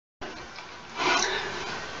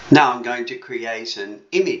Now I'm going to create an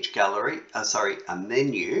image gallery, a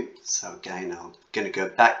menu. So again, I'm going to go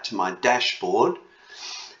back to my dashboard,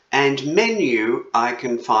 and menu I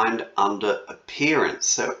can find under appearance.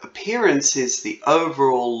 So appearance is the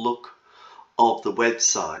overall look of the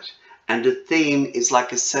website, and a theme is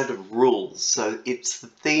like a set of rules. So it's the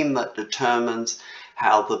theme that determines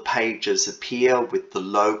how the pages appear with the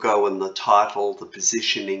logo and the title, the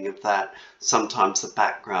positioning of that, sometimes the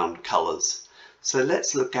background colors. So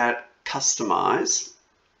let's look at customize.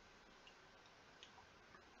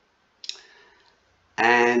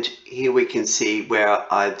 And here we can see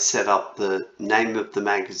where I've set up the name of the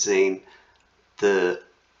magazine, the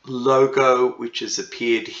logo which has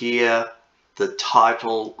appeared here, the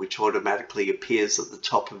title which automatically appears at the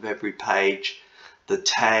top of every page, the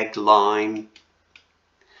tagline.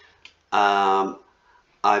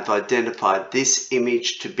 I've identified this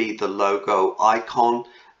image to be the logo icon,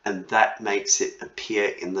 and that makes it appear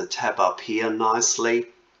in the tab up here nicely.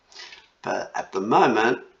 But at the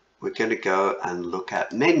moment, we're going to go and look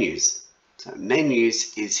at menus. So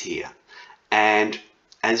menus is here. And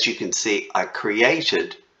as you can see, I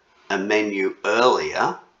created a menu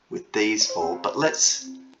earlier with these four, but let's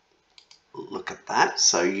look at that.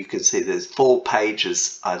 So you can see there's 4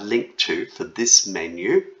 pages I linked to for this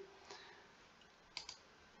menu.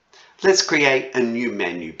 Let's create a new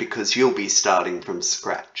menu because you'll be starting from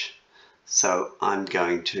scratch. So I'm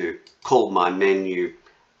going to call my menu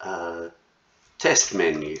test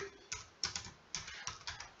menu.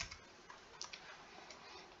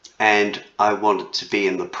 And I want it to be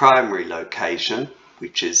in the primary location,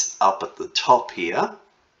 which is up at the top here.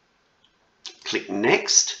 Click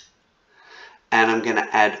next. And I'm going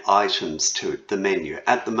to add items to the menu.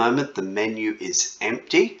 At the moment, the menu is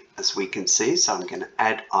empty, as we can see, so I'm going to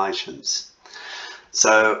add items.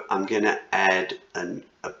 So I'm going to add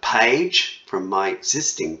a page from my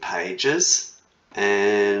existing pages,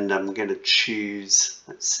 and I'm going to choose,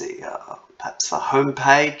 let's see, perhaps the home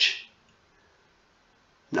page.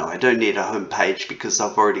 No, I don't need a home page because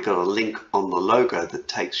I've already got a link on the logo that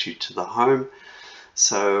takes you to the home.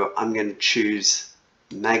 So I'm going to choose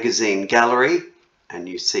magazine gallery, and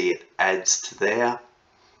you see it adds to there.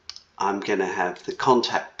 I'm going to have the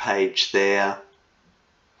contact page there,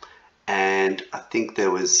 and I think there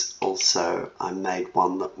was also, I made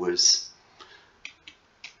one that was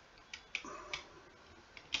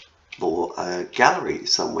for a gallery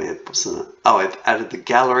somewhere, wasn't it? Oh, I've added the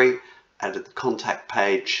gallery, added the contact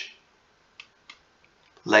page,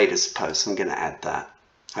 latest post. I'm going to add that.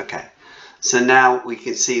 Okay, so now we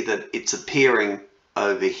can see that it's appearing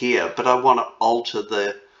over here, but I want to alter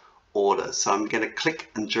the order. So I'm going to click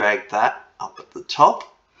and drag that up at the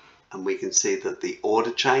top, and we can see that the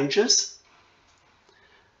order changes.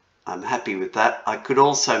 I'm happy with that. I could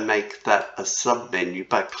also make that a sub-menu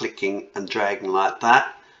by clicking and dragging like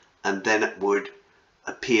that, and then it would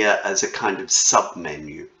appear as a kind of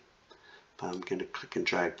sub-menu. But I'm going to click and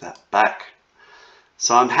drag that back.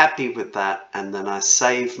 So I'm happy with that, and then I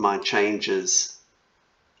save my changes,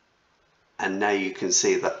 and now you can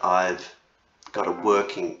see that I've got a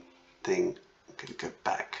working thing. I'm going to go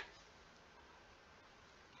back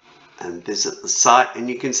and visit the site, and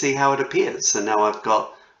you can see how it appears. So now I've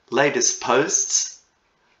got latest posts,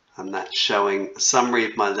 and that's showing a summary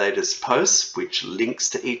of my latest posts, which links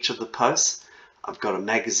to each of the posts. I've got a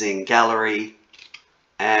magazine gallery,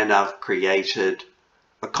 and I've created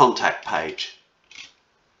a contact page.